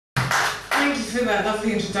for that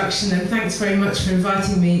lovely introduction, and thanks very much for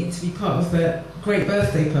inviting me to be part of the great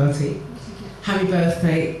birthday party. Happy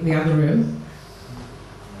birthday, the other room.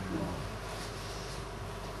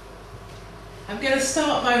 I'm going to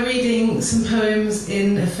start by reading some poems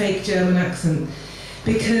in a fake German accent,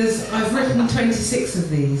 because I've written 26 of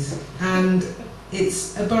these, and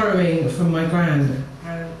it's a borrowing from my gran.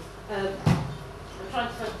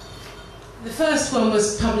 The first one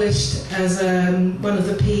was published as one of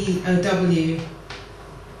the POW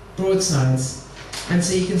broadsides, and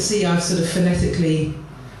so you can see I've sort of phonetically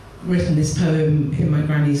written this poem in my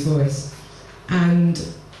granny's voice. And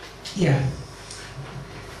yeah.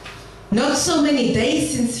 Not so many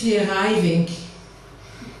days since we're arriving.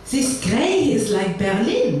 This grey is like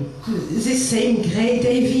Berlin, the same grey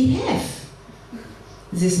day we have.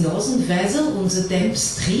 This northern weather on the damp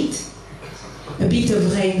street, a bit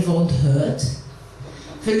of rain won't hurt,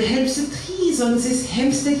 will help the trees on this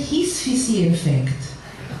Hampstead Heath with the infect.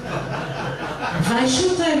 Why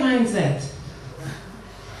should I mind that?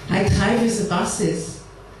 I drive with the buses.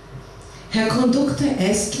 Herr Conductor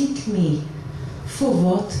asking me, for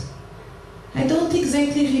what? I don't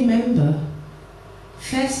exactly remember.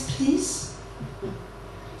 Fast, please?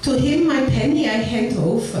 To him my penny I hand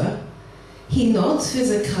over. He nods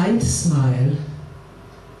with a kind smile.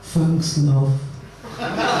 Thanks, love.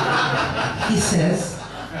 He says,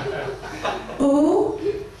 oh,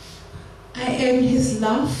 I am his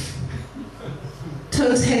love.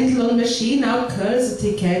 Turns handle on machine, now curls the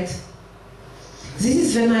ticket. This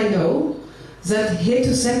is when I know that here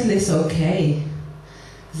to settle is okay.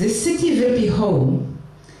 This city will be home,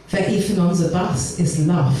 where even on the bus is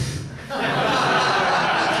love.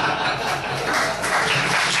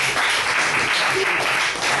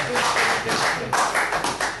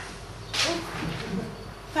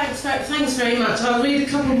 Thanks very much. I'll read a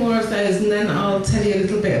couple more of those, and then I'll tell you a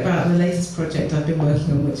little bit about the latest project I've been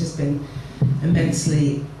working on, which has been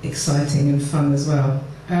immensely exciting and fun as well.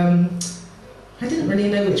 I didn't really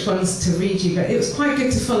know which ones to read you, but it was quite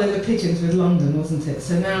good to follow the pigeons with London, wasn't it?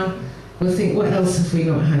 So now we'll think, what else have we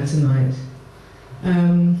not had tonight?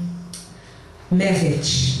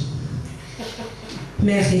 Marriage.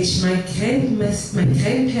 Marriage. My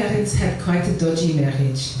grandparents had quite a dodgy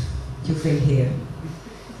marriage. You will hear.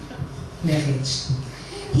 Marriage.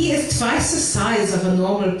 He is twice the size of a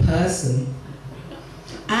normal person.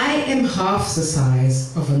 I am half the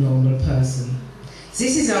size of a normal person.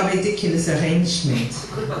 This is our ridiculous arrangement.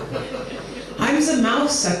 I'm the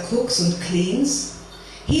mouse that cooks and cleans.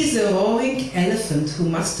 He is the roaring elephant who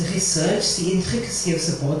must research the intricacy of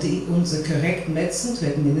the body and the correct medicine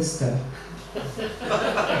to administer.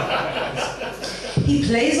 He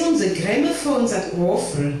plays on the gramophone that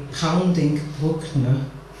awful, pounding Bruckner.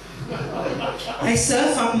 I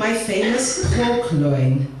serve up my famous pork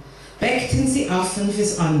loin, baked in the oven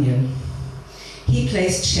with onion. He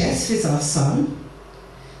plays chess with our son.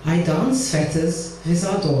 I dance fetters with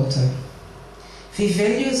our daughter. We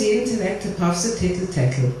value the intellect above the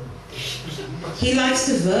tittle-tattle. He likes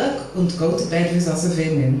to work and go to bed with other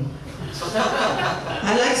women.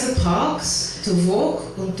 I like the parks, to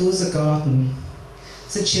walk and do the garden.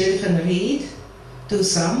 The children read, do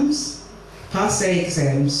sums, pass their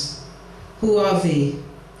exams. Who are we?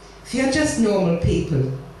 We are just normal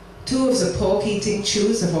people, two of the pork-eating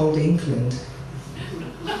Jews of old England.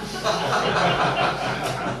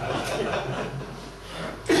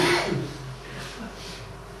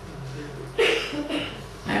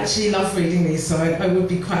 I actually love reading these, so I would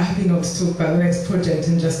be quite happy not to talk about the next project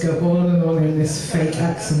and just go on and on in this fake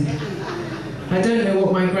accent. I don't know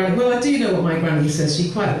what my granny... Well, I do know what my granny says. She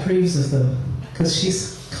quite approves of them, because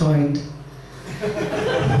she's kind.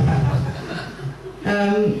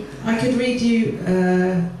 I could read you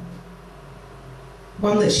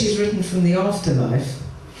one that she's written from the afterlife.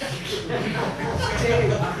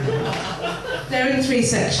 They're in 3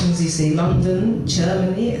 sections, you see: London,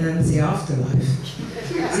 Germany, and the afterlife.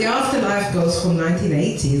 The afterlife goes from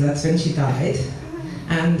 1980, that's when she died,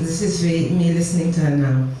 and this is me listening to her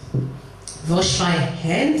now. Wash by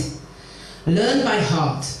hand, learn by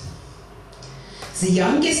heart. The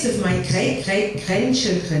youngest of my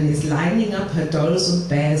great-great-grandchildren is lining up her dolls and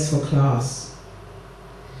bears for class.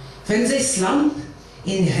 When they slump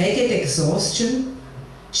in ragged exhaustion,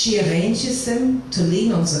 she arranges them to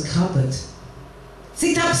lean on the cupboard.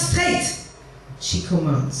 Sit up straight, she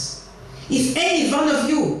commands. If any one of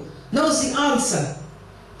you knows the answer,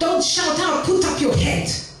 don't shout out, put up your head.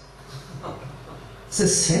 The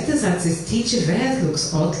sweater that this teacher wears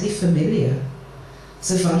looks oddly familiar.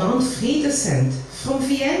 The Van on Friede scent from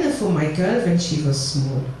Vienna for my girl when she was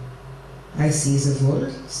small. I see the wool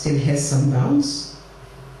still has some bounce.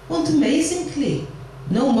 Und amazingly,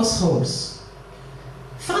 no moss holes.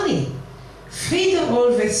 Funny, Frida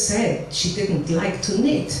always said she didn't like to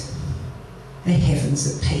knit. The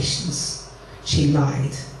heavens of patience, she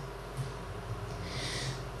lied.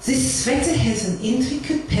 This sweater has an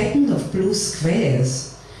intricate pattern of blue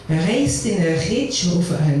squares, raised in a ridge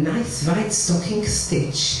over a nice white stocking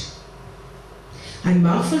stitch. I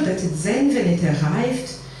marveled at it then when it arrived,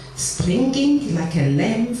 springing like a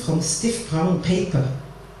lamb from stiff brown paper.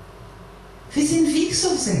 Within weeks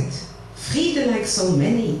of that, Frida, like so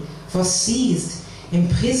many, was seized,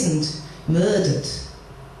 imprisoned, murdered.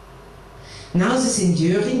 Now this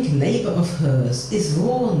enduring labour of hers is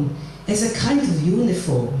worn as a kind of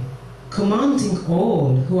uniform, commanding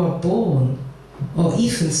all who are born, or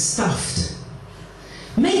even stuffed.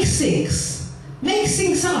 Make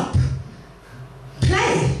things up,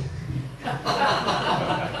 play.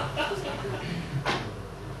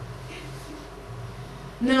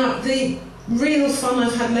 Now, the real fun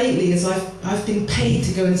I've had lately is I've been paid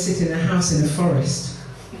to go and sit in a house in a forest.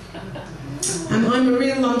 And I'm a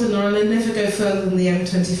real Londoner and I never go further than the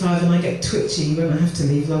M25 and I get twitchy when I have to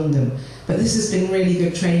leave London. But this has been really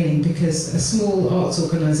good training because a small arts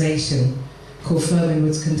organisation called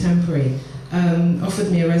Firminwood's Contemporary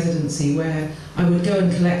offered me a residency where I would go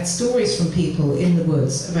and collect stories from people in the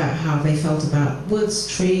woods about how they felt about woods,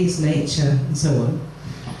 trees, nature and so on.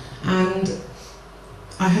 And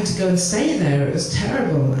I had to go and stay there, it was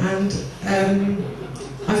terrible. And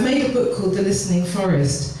I've made a book called The Listening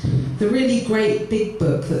Forest. The really great big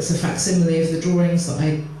book that's a facsimile of the drawings that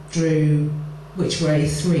I drew, which were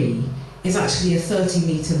A3, is actually a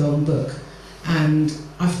 30-metre long book. And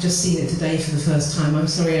I've just seen it today for the first time. I'm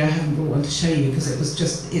sorry I haven't brought one to show you because it was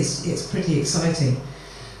just, it's pretty exciting.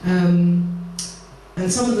 And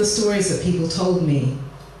some of the stories that people told me,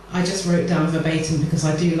 I just wrote down verbatim because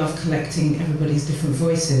I do love collecting everybody's different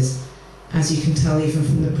voices, as you can tell even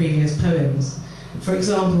from the previous poems. For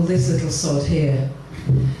example, this little sod here.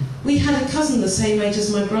 We had a cousin the same age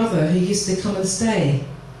as my brother who used to come and stay.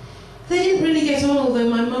 They didn't really get on, although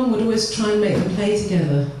my mum would always try and make them play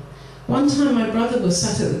together. One time my brother was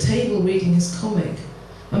sat at the table reading his comic,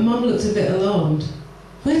 and Mum looked a bit alarmed.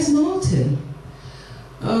 "Where's Martin?"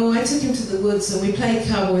 "Oh, I took him to the woods and we played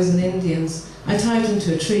cowboys and Indians. I tied him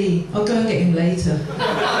to a tree. I'll go and get him later."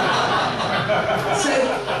 So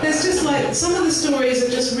there's just like, some of the stories are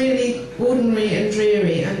just really ordinary and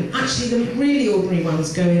dreary, and actually the really ordinary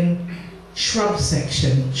ones go in shrub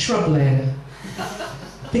section, shrub layer.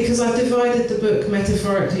 Because I've divided the book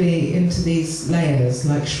metaphorically into these layers,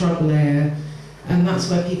 like shrub layer, and that's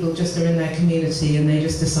where people just are in their community and they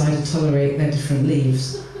just decide to tolerate their different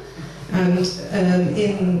leaves. And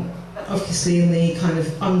obviously in the kind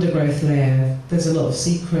of undergrowth layer, there's a lot of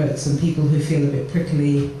secrets and people who feel a bit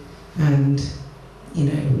prickly, and you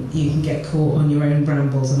know, you can get caught on your own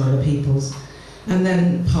brambles and other people's. And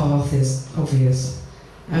then path is obvious.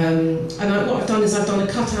 What I've done is I've done a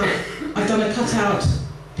cutout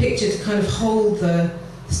picture to kind of hold the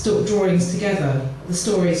drawings together, the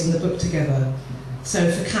stories and the book together. So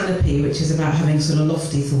for Canopy, which is about having sort of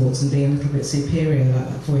lofty thoughts and being a little bit superior, like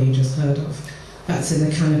that boy you just heard of, that's in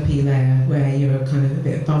the Canopy layer where you're kind of a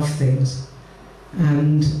bit above things.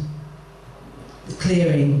 And the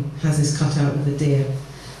Clearing has this cutout with a deer.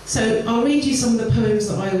 So I'll read you some of the poems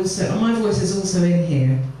that I also, my voice is also in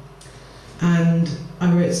here. And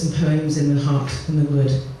I wrote some poems in the hut, in the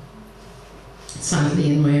wood,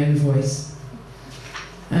 sadly in my own voice.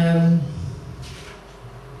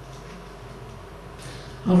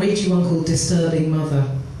 I'll read you one called Disturbing Mother.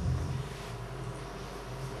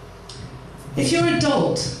 If you're a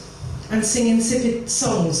dolt and sing insipid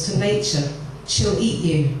songs to nature, she'll eat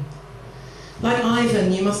you. Like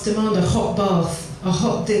Ivan, you must demand a hot bath, a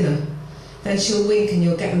hot dinner, then she'll wink and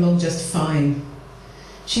you'll get along just fine.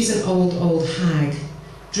 She's an old, old hag,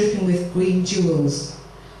 dripping with green jewels,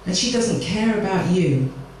 and she doesn't care about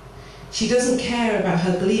you. She doesn't care about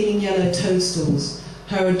her gleaming yellow toadstools,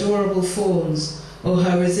 her adorable fawns, or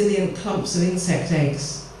her resilient clumps of insect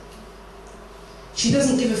eggs. She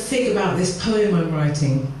doesn't give a fig about this poem I'm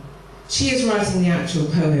writing. She is writing the actual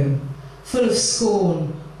poem, full of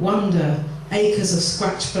scorn, wonder, acres of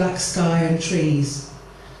scratched black sky and trees.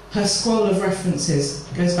 Her scroll of references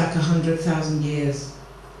goes back 100,000 years.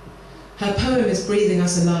 Her poem is breathing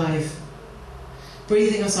us alive,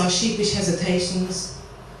 breathing us our sheepish hesitations,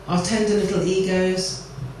 our tender little egos,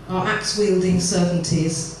 our axe-wielding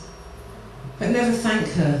certainties. But never thank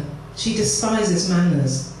her, she despises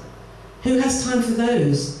manners. Who has time for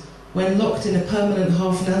those when locked in a permanent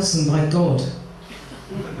half-Nelson by God?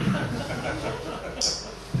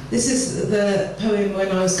 This is the poem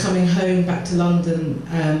when I was coming home back to London,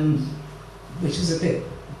 which was a bit,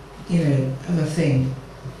 of a thing.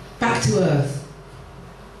 Back to earth.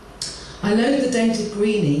 I load the dented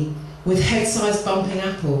greenie with head-sized bumping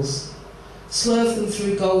apples, swerve them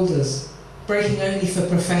through Golders, breaking only for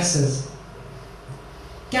professors.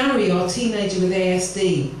 Gary, our teenager with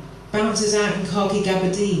ASD, bounces out in khaki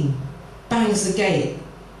gabardine, bangs the gate,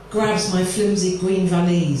 grabs my flimsy green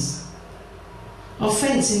valise. Our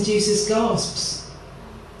fence induces gasps.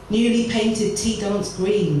 Newly painted tea dance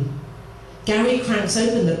green. Gary cranks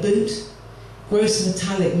open the boot, gross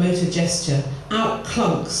metallic motor gesture, out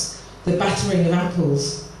clunks the battering of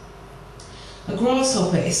apples. A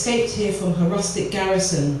grasshopper escaped here from her rustic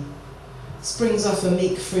garrison, springs off a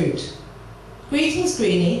meek fruit. Greetings,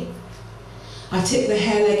 Greenie. I tip the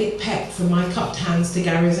hair-legged peck from my cupped hands to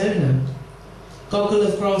Gary's owner. Goggle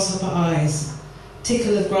of grasshopper eyes,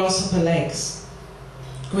 tickle of grasshopper legs,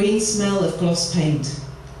 green smell of gloss paint,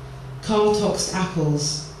 Carl-toxed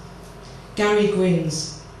apples. Gary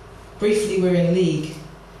grins. Briefly we're in league.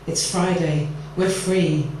 It's Friday, we're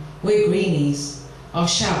free, we're greenies. Our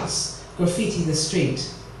shouts graffiti the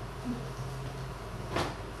street.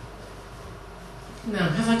 Now,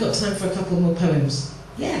 have I got time for a couple more poems?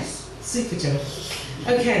 Yes, super job.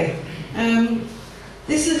 Okay,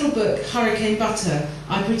 this little book, Hurricane Butter,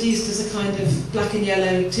 I produced as a kind of black and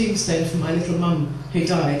yellow tombstone for my little mum who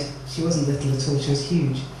died. She wasn't little at all, she was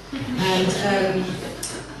huge. And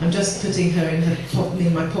I'm just putting her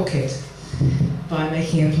in my pocket by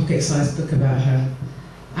making a pocket-sized book about her.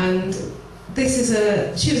 And this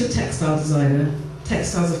is she was a textile designer.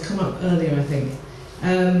 Textiles have come up earlier, I think.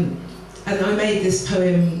 And I made this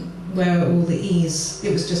poem where all the E's,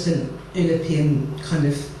 it was just an Ulipian kind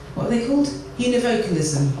of, what are they called?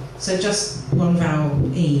 Univocalism. So just one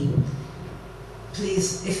vowel, E.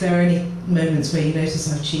 Please, if there are any moments where you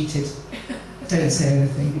notice I've cheated, don't say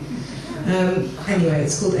anything. Anyway,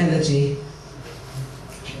 it's called Elegy.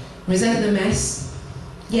 Resent the mess?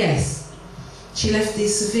 Yes. She left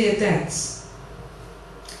these severe debts.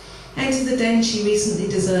 Enter the den she recently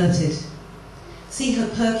deserted. See her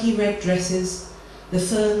perky red dresses, the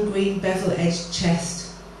fern green bevel-edged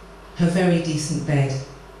chest, her very decent bed.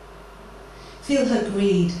 Feel her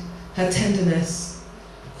greed, her tenderness,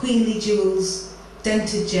 queenly jewels,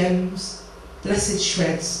 dented gems, blessed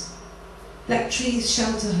shreds. Let trees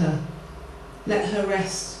shelter her, let her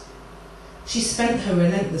rest. She's spent her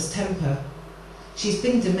relentless temper. She's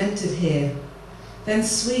been demented here, then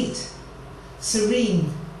sweet,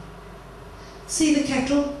 serene. See the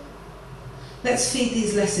kettle? Let's feed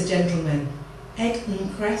these lesser gentlemen. Egg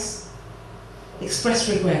and cress. Express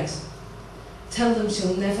regret. Tell them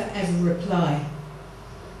she'll never ever reply.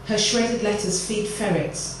 Her shredded letters feed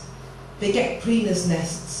ferrets, beget preeners'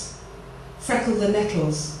 nests, freckle the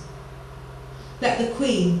nettles. Let the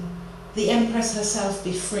queen, the empress herself,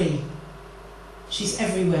 be free. She's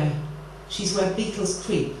everywhere. She's where beetles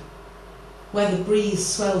creep, where the breeze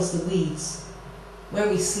swells the weeds, where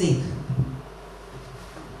we sleep.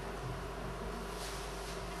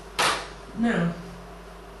 Now,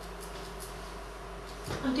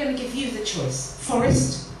 I'm going to give you the choice.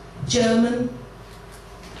 Forest, German,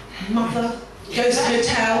 mother, ghost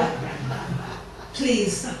hotel.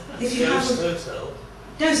 Please, if you have a... Ghost hotel?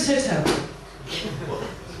 Ghost hotel.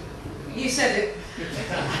 You said it.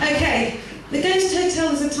 Okay, the Ghost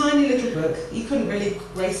Hotel is a tiny little book. You couldn't really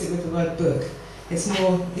grace it with the word book. It's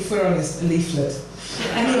more, if we're honest, a leaflet.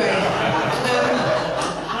 Anyway,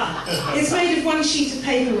 it's made of one sheet of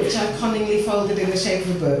paper which I've cunningly folded in the shape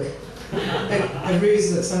of a book. A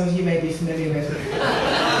ruse that some of you may be familiar with.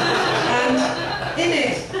 And in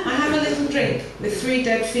it, I have a little drink with 3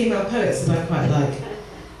 dead female poets that I quite like.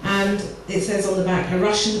 And it says on the back, a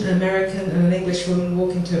Russian, an American, and an English woman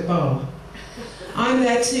walk into a bar. I'm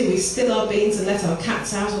there too. We spill our beans and let our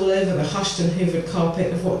cats out all over the hushed and hoovered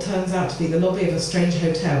carpet of what turns out to be the lobby of a strange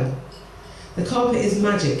hotel. The carpet is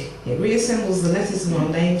magic. It reassembles the letters of our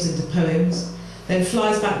names into poems, then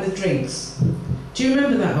flies back with drinks. Do you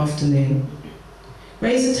remember that afternoon?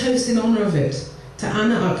 Raise a toast in honour of it to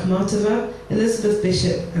Anna Akhmatova, Elizabeth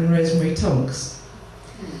Bishop, and Rosemary Tonks.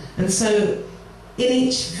 And so, in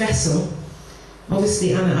each vessel,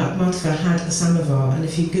 obviously Anna Akhmatova had a samovar, and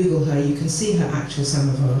if you Google her, you can see her actual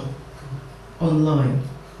samovar online.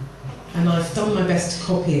 And I've done my best to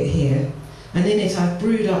copy it here. And in it, I've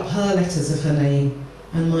brewed up her letters of her name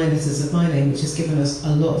and my letters of my name, which has given us a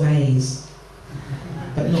lot of A's,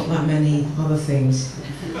 but not that many other things.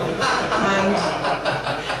 And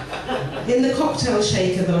in the cocktail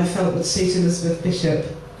shaker that I felt would suit Elizabeth Bishop,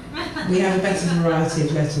 we have a better variety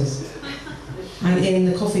of letters. And in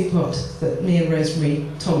the coffee pot that me and Rosemary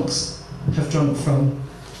Tonks have drunk from,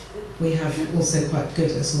 we have also quite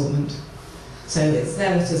good assortment. So it's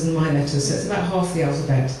their letters and my letters, so it's about half the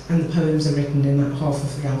alphabet, and the poems are written in that half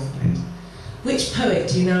of the alphabet. Which poet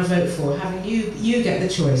do you now vote for? Having you get the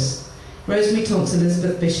choice. Rosemary Tonks,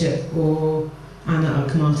 Elizabeth Bishop, or Anna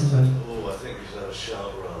Akhmatova? Oh, I think we should have a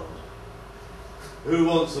shout round. Who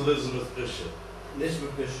wants Elizabeth Bishop?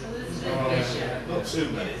 Elizabeth Bishop. Not too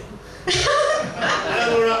many.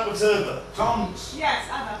 Anna Akhmatova. Tonks. Yes,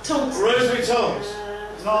 Anna. Tonks. Rosemary Tonks.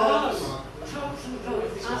 Tonks.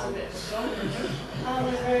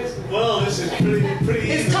 Well, this is pretty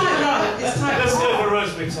easy. It's tight, right? It's tight. Let's go for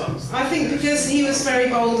Rosemary Tonks. I think because he was very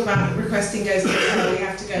bold about requesting goes to the hell, we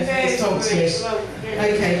have to go for his Tonks wish.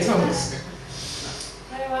 Okay, Tonks.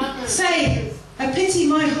 Say, a pity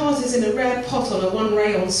my heart is in a rare pot on a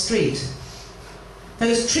one-rayon street.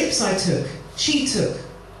 Those trips I took, she took,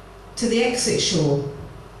 to the exit shore.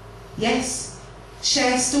 Yes,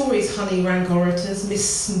 share stories, honey rank orators,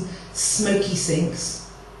 Miss Smoky Sinks.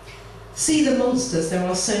 See the monsters, there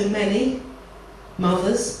are so many.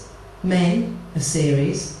 Mothers, men, a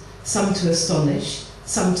series, some to astonish,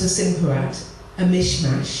 some to simper at, a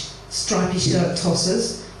mishmash, stripy shirt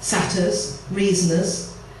tossers, satyrs,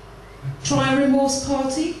 reasoners. Try a remorse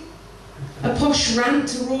party? A posh rant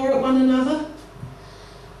to roar at one another?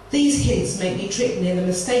 These hints make me trip near the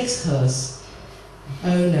mistakes hearse.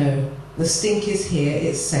 Oh no, the stink is here,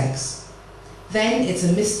 it's sex. Then it's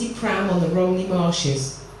a misty pram on the Romney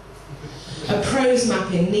marshes. A prose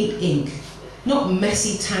map in neat ink, not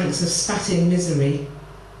messy tanks of spat-in misery.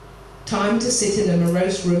 Time to sit in a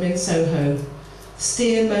morose room in Soho,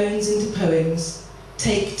 steer moans into poems,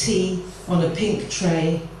 take tea on a pink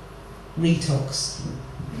tray, retox.